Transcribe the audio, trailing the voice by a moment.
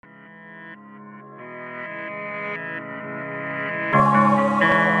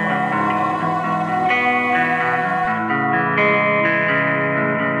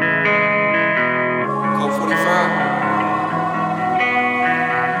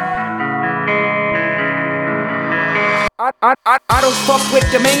I don't fuck with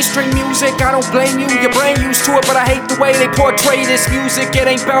the mainstream music, I don't blame you, your brain used to it, but I hate the way they portray this music. It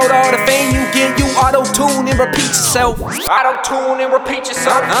ain't about all the fame you get, you auto-tune and repeat yourself. Auto-tune and repeat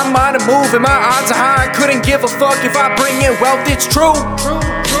yourself. I'm on the move and my odds are high, I couldn't give a fuck if I bring in wealth, it's true.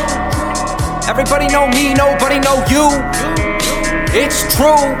 Everybody know me, nobody know you. It's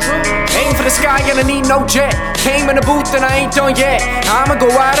true. Aim for the sky, gonna need no jet. Came in the booth and I ain't done yet. I'ma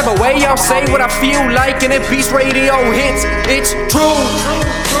go out of my way, I'll say what I feel like, and it beats radio hits. It's true.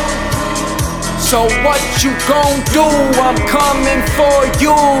 So what you gon' do? I'm coming for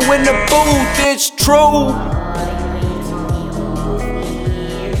you in the booth. It's true.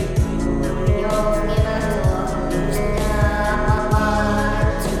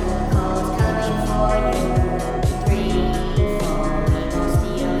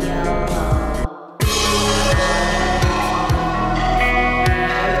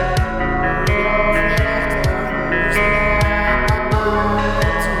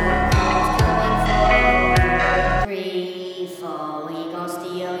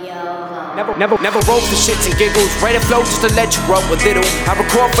 Never wrote for shits and giggles. Write a flow just to let you rub a little. I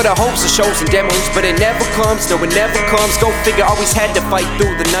record for the hopes of shows and demos, but it never comes, no it never comes. Go figure, always had to fight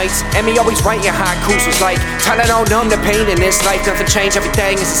through the nights. And me always writing haikus was like Tylenol numb the pain in this life. Nothing changed,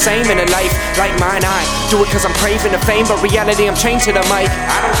 everything is the same in a life like mine. I do it cause I'm craving the fame, but reality I'm changing the mic.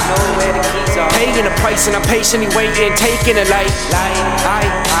 I don't know where the keys are. Paying the price and I'm patiently waiting, taking a life.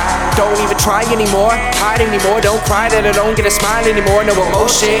 I don't even try anymore, hide anymore. Don't cry that I don't get a smile anymore. No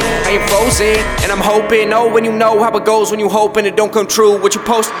emotion, I ain't frozen. And I'm hoping, oh, when you know how it goes, when you hoping it don't come true. What you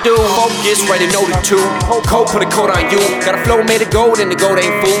supposed to do? Focus, write a note or two. Colt, put a coat on you. Got a flow made of gold and the gold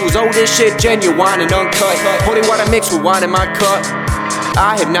ain't fools. Oh, this shit genuine and uncut. Holy water mixed with wine in my cup.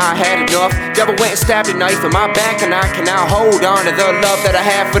 I have not had enough. Devil went and stabbed a knife in my back, and I can now hold on to the love that I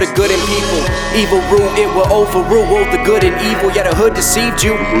have for the good in people. Evil rule, it will overrule both the good and evil. Yeah, the hood deceived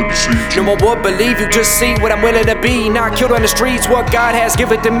you. No one would believe you. Just see what I'm willing to be. Not killed on the streets. What God has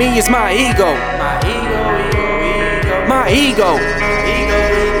given to me is my ego. My ego.